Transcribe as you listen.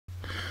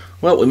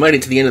Well, we made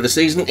it to the end of the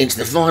season. It's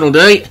the final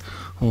day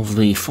of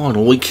the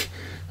final week,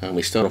 and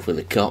we start off with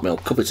the Cartmel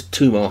Cup. It's a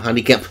 2-mile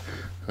handicap,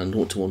 a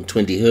 0 to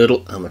 120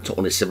 hurdle, and the top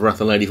one is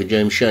Sabratha Lady for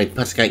James Shade,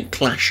 Patsgate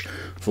Clash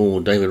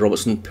for David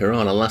Robertson,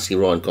 Piranha Lassie,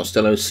 Ryan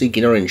Costello,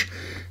 Seeking Orange,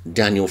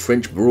 Daniel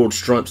French, Broad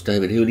Stripes,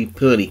 David Hooley,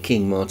 Pearly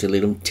King, Martin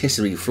Leadham,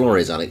 Tessery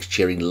Flores, Alex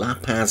Cherry, La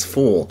Paz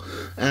 4,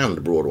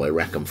 and Broadway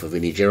Rackham for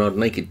Vinnie Gerard,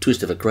 Naked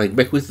Twister for Craig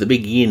Beckwith, The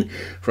Big Yin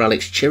for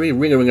Alex Cherry,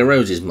 Ringer Ringer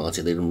Roses,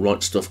 Martin Leadham,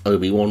 Right Stuff,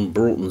 Obi-Wan,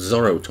 Broughton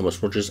Zorro,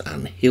 Thomas Rogers,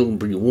 and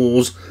Hillbury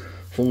Wars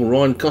for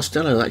Ryan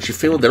Costello. That's your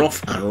field. They're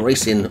off and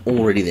racing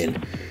already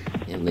then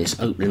in this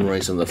opening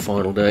race on the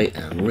final day,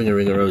 and Ringer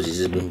Ringer Roses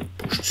has been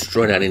pushed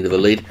straight out into the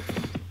lead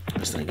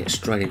as they get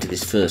straight into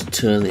this first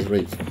turn. This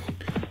very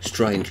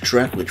strange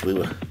track which we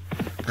were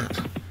at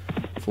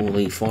for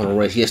the final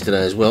race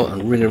yesterday as well,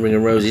 and Ringer Ringer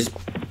Roses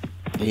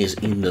is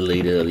in the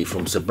lead early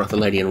from Sabratha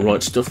Lady and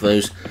Right Stuff.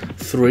 Those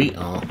three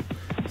are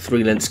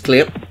 3 lengths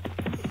clear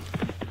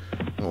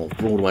of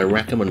Broadway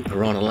Rackham and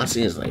Piranha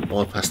Lassie as they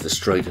bypass the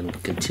straight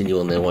and continue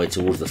on their way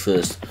towards the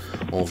first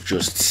of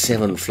just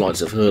 7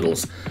 flights of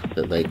hurdles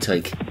that they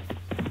take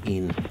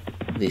in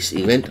this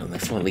event, and they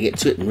finally get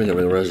to it, and Ringer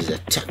Ringer Roses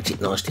attacked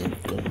it nicely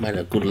and made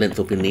a good length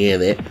up in the air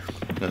there,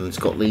 and it's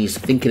got these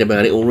thinking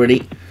about it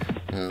already.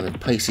 The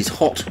pace is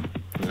hot,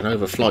 and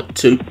over flight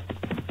 2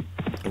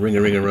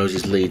 Ringer Ringer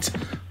Roses leads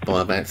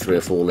by about 3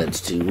 or 4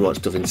 lengths to Right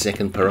Stuff in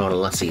second, Piranha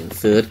Lassie in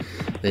third,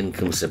 then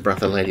comes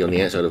Sabratha Lady on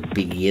the outside of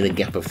Big Yin, a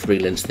gap of 3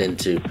 lengths then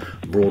to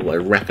Broadway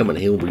Rackham and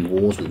Hillbury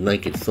Wars with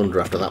Naked Thunder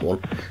after that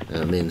one,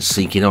 and then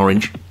Seeking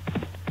Orange,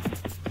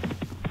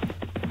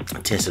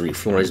 Tessery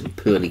Flores and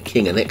Pearly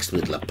King are next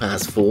with La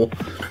Paz 4,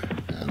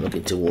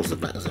 looking towards the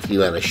back. There's a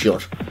few out of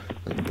shot,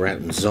 and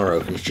Broughton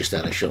Zorro is just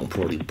out of shot, and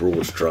probably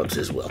Broad Stripes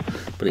as well,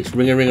 but it's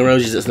Ringer Ringer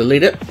Roses that's the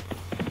leader.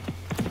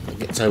 It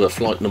gets over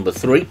flight number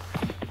 3,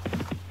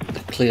 the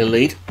clear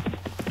lead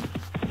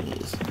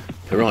is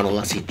Piranha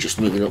Lassie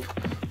just moving up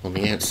on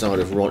the outside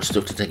of Right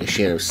Stuff to take a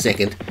share of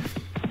second,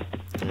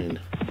 and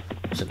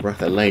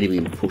Sabratha Lady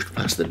being pushed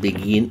past the Big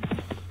Yin,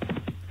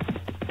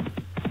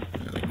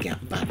 and a gap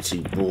back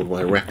to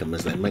Broadway Rackham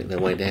as they make their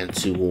way down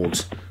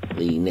towards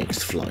the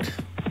next flight.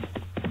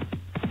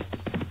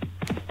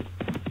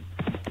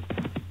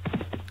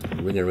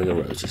 And Ringer Ringer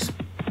Roses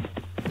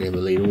in the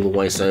lead all the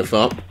way so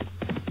far,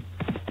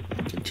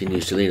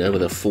 continues to lead over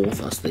the 4th.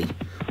 That's the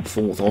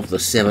 4th of the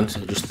 7,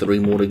 so just 3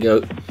 more to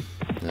go.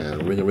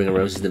 Ringer Ringer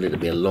Roses, it'll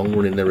be a long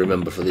run in there,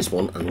 remember, for this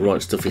one, and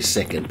Right Stuff is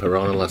second,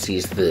 Piranha Lassie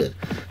is third,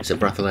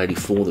 Sabratha Lady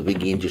 4, the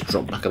Big Yin just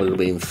dropped back a little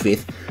bit in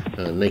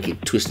 5th,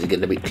 Naked Twister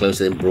getting a bit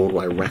closer, then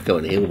Broadway Rackham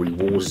and Hillbury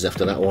Wars is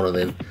after that one, and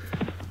then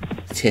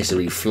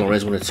Tessery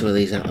Flores, 1 or 2 of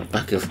these out the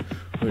back of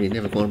really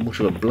never got much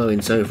of a blow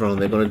in so far,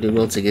 and they're going to do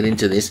well to get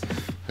into this,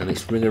 and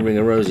it's Ringer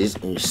Ringer Roses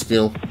who's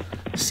still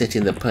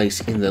setting the pace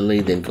in the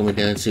lead, then coming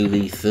down to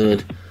the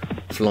 3rd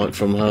flight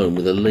from home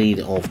with a lead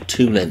of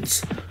 2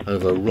 lengths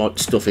over Right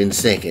Stuff in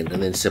second,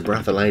 and then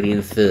Sabratha Lady in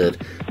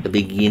 3rd. The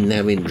Big Yin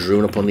now being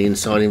drawn up on the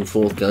inside in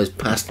 4th, goes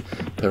past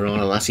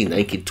Piranha Lassie,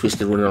 Naked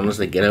Twister running on as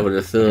they get over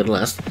to 3rd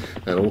last,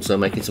 and also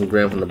making some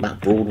ground from the back,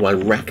 Broadway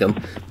Rackham,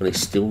 but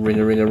it's still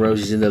Ringer Ringer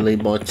Roses in the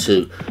lead by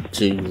 2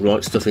 to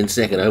Right Stuff in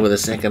second. Over the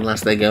second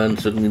last they go, and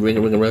suddenly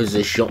Ringer Ringer Roses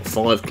has shot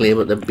 5 clear,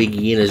 but the Big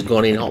Yin has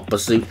gone in hot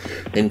pursuit.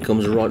 Then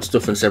comes Right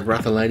Stuff and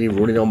Sabratha Lady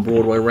running on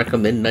Broadway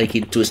Rackham, then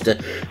Naked Twister,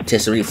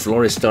 Tessery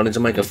Flores starting to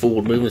make a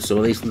forward movement, so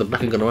at least from the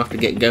back are going to have to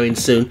get going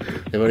soon.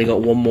 They've only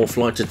got 1 more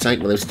flight to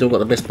take, but they've still got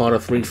the best part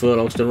of 3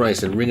 furlongs to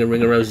race, and Ringer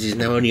Ringer Roses is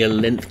now only a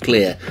length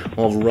clear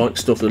of Right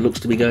Stuff, who looks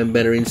to be going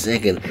better in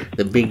second.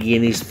 The Big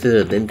Yin is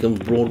third, then comes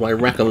Broadway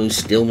Rackham, who's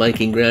still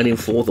making ground in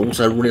 4th,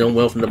 also running on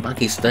well from the back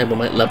his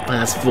stablemate La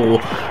Paz 4,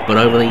 but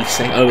over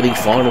the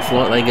final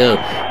flight they go,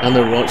 and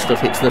the Right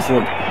Stuff hits the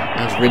front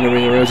as Ringer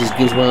Ringer Roses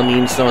gives way on the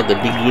inside. The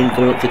Big Yin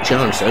coming up to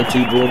challenge, so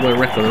too Broadway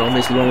Rackham, and on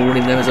this long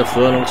running now there's a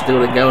furlong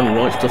still to go, and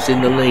Right Stuff's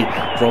in the lead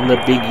from the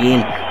Big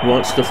Yin.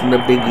 Right Stuff from the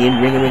Big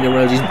Yin, Ringer Ringer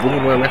Roses,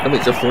 Broadway Rackham,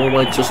 it's a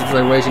 4-way tussle as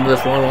they race into the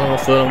final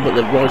half furlong, but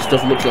the Right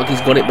Stuff looks like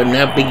he's got it, but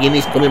now Big Yin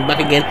is coming back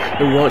again,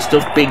 and Right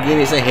Stuff, Big Yin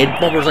is a head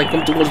bobber as they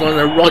come towards the line,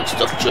 and the Right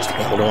Stuff just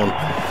held on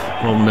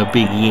from the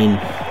Big Yin,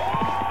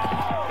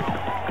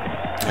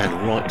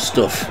 and Right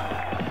Stuff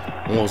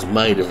was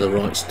made of the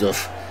right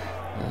stuff.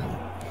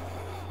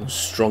 Was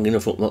strong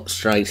enough up that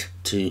straight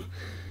to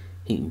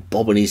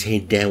bobbing his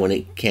head down when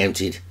it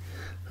counted.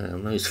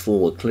 Those 4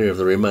 were clear of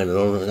the remainder.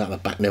 At the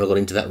back never got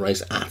into that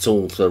race at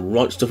all. So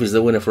Right Stuff is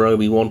the winner for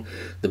Obi-Wan.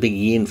 The Big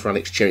Yin for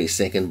Alex Cherry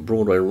second.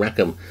 Broadway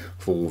Rackham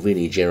for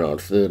Vinnie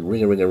Gerard third.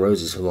 Ringer Ringer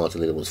Roses for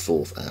Martin Leadham was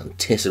 4th. And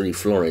Tessery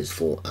Flores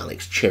for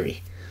Alex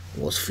Cherry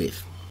was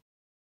 5th.